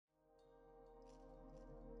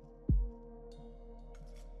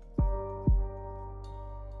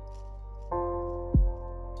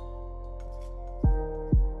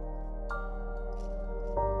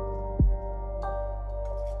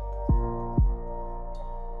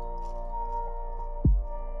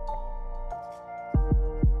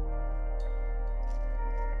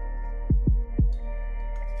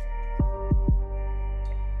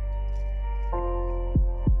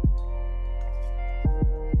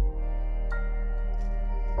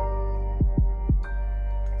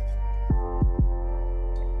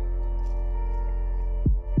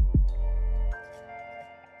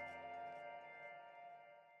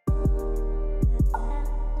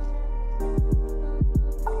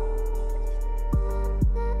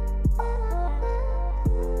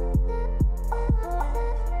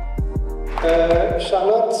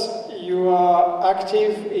Charlotte, you are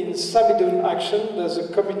active in Samidun Action, there's a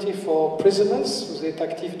committee for prisoners. Vous êtes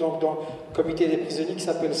actif donc dans le comité des prisonniers qui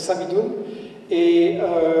s'appelle Samidun. Et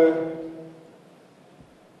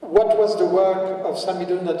what was the work of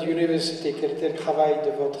Samidun at the university? Quel était le travail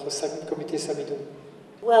de votre comité Samidun?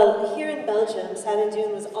 Well, here in Belgium,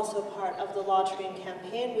 Samidun was also part of the Law Train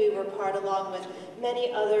campaign. We were part, along with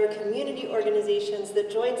many other community organizations,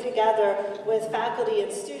 that joined together with faculty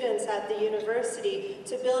and students at the university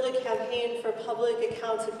to build a campaign for public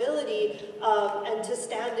accountability and to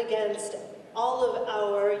stand against all of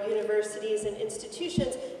our universities and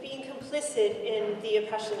institutions being complicit in the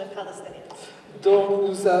oppression of Palestinians. Donc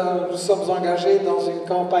nous sommes engagés dans une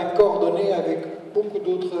campagne coordonnée avec beaucoup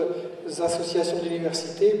d'autres associations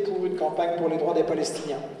d'universités pour une campagne pour les droits des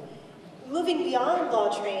Palestiniens. Moving beyond Law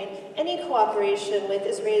Train, any cooperation with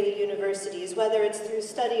Israeli universities, whether it's through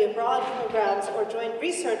study abroad programs or joint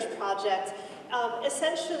research projects,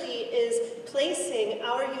 essentially is placing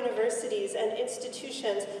our universities and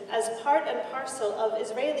institutions as part and parcel of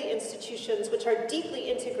Israeli institutions which are deeply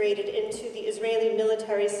integrated into the Israeli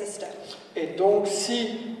military system. Et donc,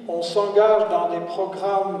 si on s'engage dans des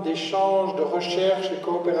programmes d'échange, de recherche et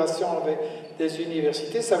coopération avec des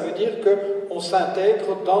universités, ça veut dire qu'on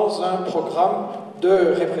s'intègre dans un programme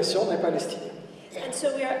de répression des Palestiniens. And so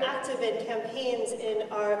we are active in campaigns in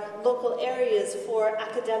our local areas for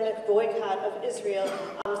academic boycott of Israel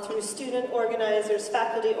through student organizers,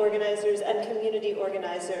 faculty organizers, and community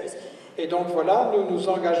organizers. Et donc voilà, nous nous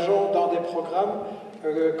engageons dans des programmes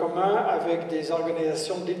communs avec des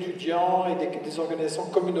organisations d'étudiants et des organisations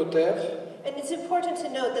communautaires. And it's important to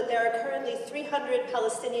note that there are currently 300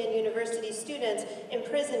 Palestinian university students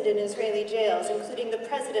imprisoned in Israeli jails, including the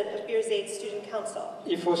president of Birzeit Student Council.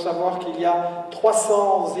 Il faut savoir qu'il y a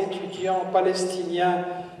 300 étudiants palestiniens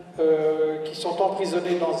qui sont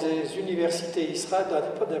emprisonnés dans des universités israéliennes,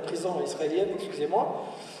 pas des prisons israéliennes, excusez-moi,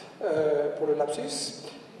 pour le lapsus,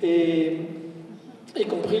 et y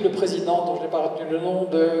compris le président, dont je n'ai pas retenu le nom,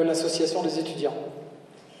 de l'association des étudiants.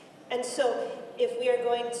 And so, if we are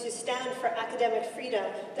going to stand for academic freedom,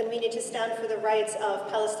 then we need to stand for the rights of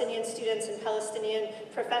Palestinian students and Palestinian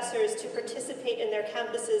professors to participate in their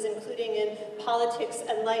campuses, including in politics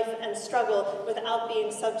and life and struggle, without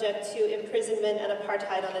being subject to imprisonment and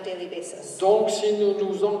apartheid on a daily basis. Donc, si nous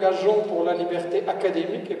nous engageons pour la liberté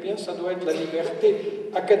académique, eh bien, ça doit être la liberté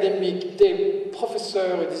académique des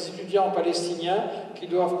professeurs et des étudiants palestiniens qui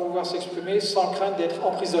doivent pouvoir s'exprimer sans crainte d'être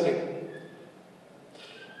emprisonnés.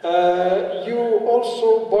 You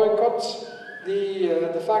also boycott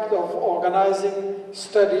the fact of organizing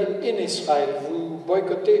study in Israel. Vous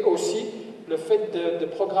boycottez aussi le fait de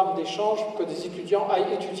programmes d'échange pour que des étudiants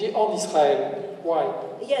aillent étudier en Israël. Why?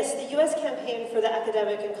 Yes, the U.S. campaign for the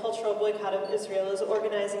academic and cultural boycott of Israel is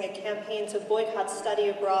organizing a campaign to boycott study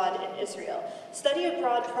abroad in Israel. Study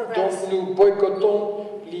abroad programs. Donc nous boycottons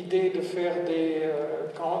l'idée de faire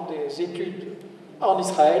des études en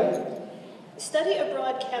Israël. Study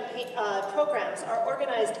abroad programs are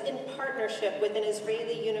organized in partnership with an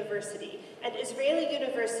Israeli university, and Israeli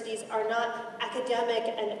universities are not academic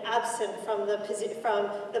and absent from the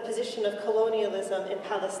position of colonialism in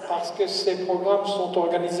Palestine. Parce que ces programmes sont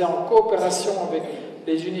organisés en coopération avec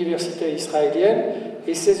les universités israéliennes,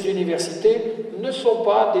 et ces universités ne sont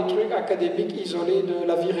pas des trucs académiques isolés de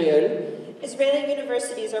la vie réelle. Israeli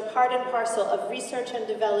universities are part and parcel of research and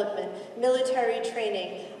development, military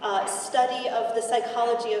training, study of the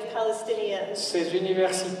psychology of Palestinians. Ces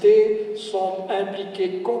universités sont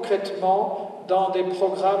impliquées concrètement dans des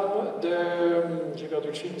programmes de... J'ai perdu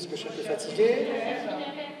le film parce que je suis un peu fatigué.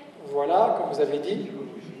 Voilà, comme vous avez dit.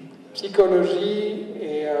 Psychologie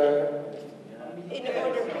et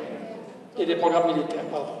des programmes militaires,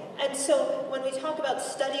 pardon. And so, when we talk about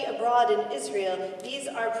study abroad in Israel, these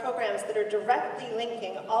are programs that are directly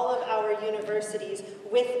linking all of our universities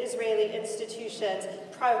with Israeli institutions,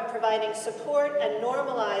 providing support and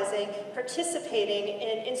normalizing, participating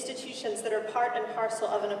in institutions that are part and parcel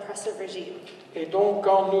of an oppressive regime. Et donc,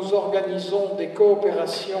 quand nous organisons des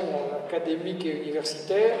coopérations académiques et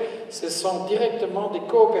universitaires, ce sont directement des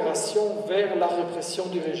coopérations vers la répression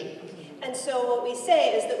du régime. And so what we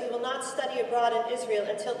say is that we will not study abroad in Israel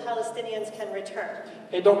until Palestinians can return.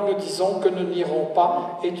 Et donc nous disons que nous n'irons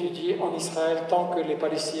pas étudier en Israël tant que les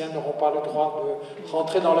Palestiniens n'auront pas le droit de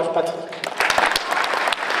rentrer dans leur patrie.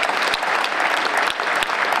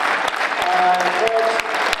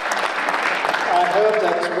 I heard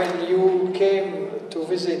that when you came to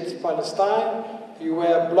visit Palestine, you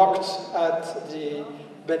were blocked at the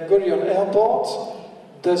Ben Gurion airport.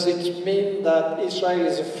 Does it mean that Israel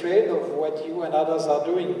is afraid of what you and others are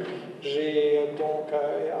doing? J'ai donc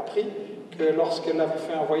appris que lorsqu'elle avait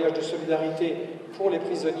fait un voyage de solidarité pour les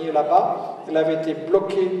prisonniers là-bas, elle avait été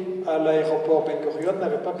bloquée à l'aéroport Ben Gurion,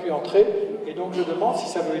 n'avait pas pu entrer, et donc je demande si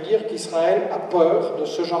ça veut dire qu'Israël a peur de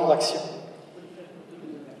ce genre d'action.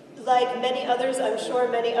 Like many others, I'm sure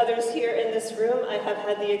many others here in this room, I have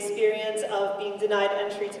had the experience of being denied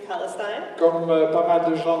entry to Palestine. Comme pas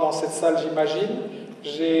mal de gens dans cette salle, j'imagine,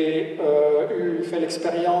 j'ai fait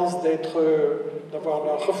l'expérience d'avoir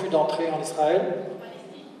un refus d'entrée en Israël.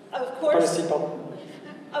 Palestine, pardon.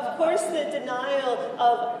 Of course, the denial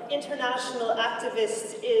of international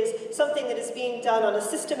activists is something that is being done on a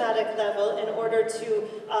systematic level in order to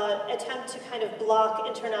attempt to kind of block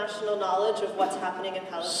international knowledge of what's happening in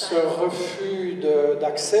Palestine. Ce refus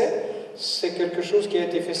d'accès, c'est quelque chose qui a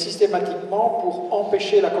été fait systématiquement pour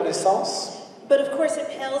empêcher la connaissance. But of course, it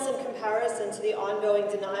pales in comparison to the ongoing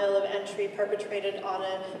denial of entry perpetrated on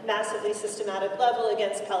a massively systematic level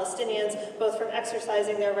against Palestinians, both from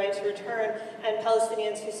exercising their right to return and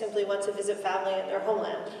Palestinians who simply want to visit family in their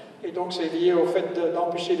homeland. Et donc c'est lié au fait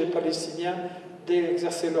d'empêcher les Palestiniens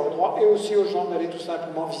d'exercer leurs droits et aussi aux gens d'aller tout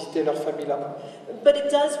simplement visiter leur famille là-bas. But it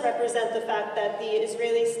does represent the fact that the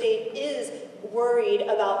Israeli state is worried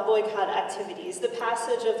about boycott activities. The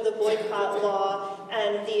passage of the boycott law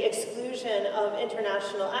and the exclusion of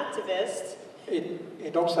international activists.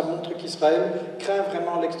 Et donc ça montre qu'Israël craint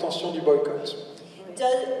vraiment l'extension du boycott.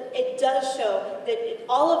 It does show that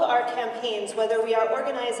all of our campaigns, whether we are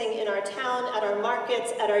organizing in our town, at our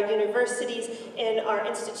markets, at our universities, in our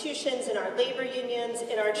institutions, in our labor unions,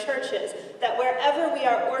 in our churches, that wherever we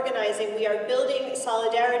are organizing, we are building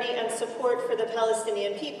solidarity and support for the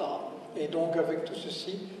Palestinian people. Et donc avec tout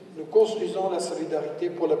ceci, nous construisons la solidarité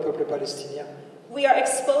pour le peuple palestinien. We are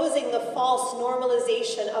exposing the false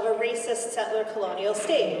normalization of a racist settler colonial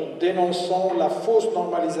state. Nous dénonçons la fausse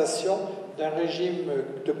normalisation d'un régime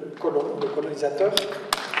de colonisateurs.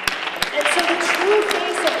 And so the true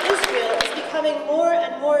face of Israel is becoming more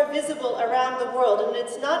and more visible around the world. And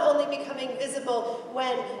it's not only becoming visible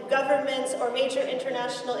when governments or major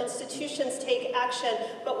international institutions take action,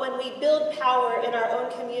 but when we build power in our own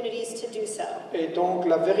communities to do so. Et donc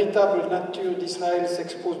la véritable nature d'Israël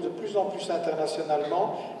s'expose de plus en plus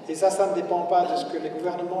internationalement. Et ça ne dépend pas de ce que les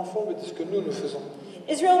gouvernements font, mais de ce que nous faisons.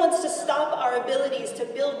 Israel wants to stop our abilities to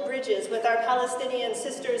build bridges with our Palestinian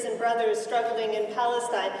sisters and brothers struggling in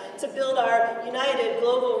Palestine, to build our united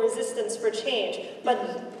global resistance for change. But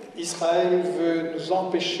Israël veut nous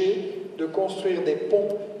empêcher de construire des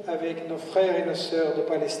ponts avec nos frères et nos sœurs de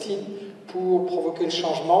Palestine pour provoquer le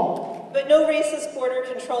changement. But no racist border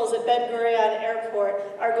controls at Ben Gurion Airport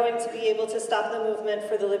are going to be able to stop the movement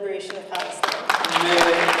for the liberation of Palestine.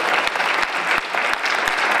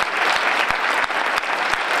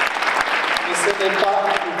 Mais ce n'est pas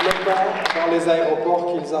en bloquant dans les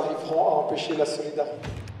aéroports qu'ils arriveront à empêcher la solidarité.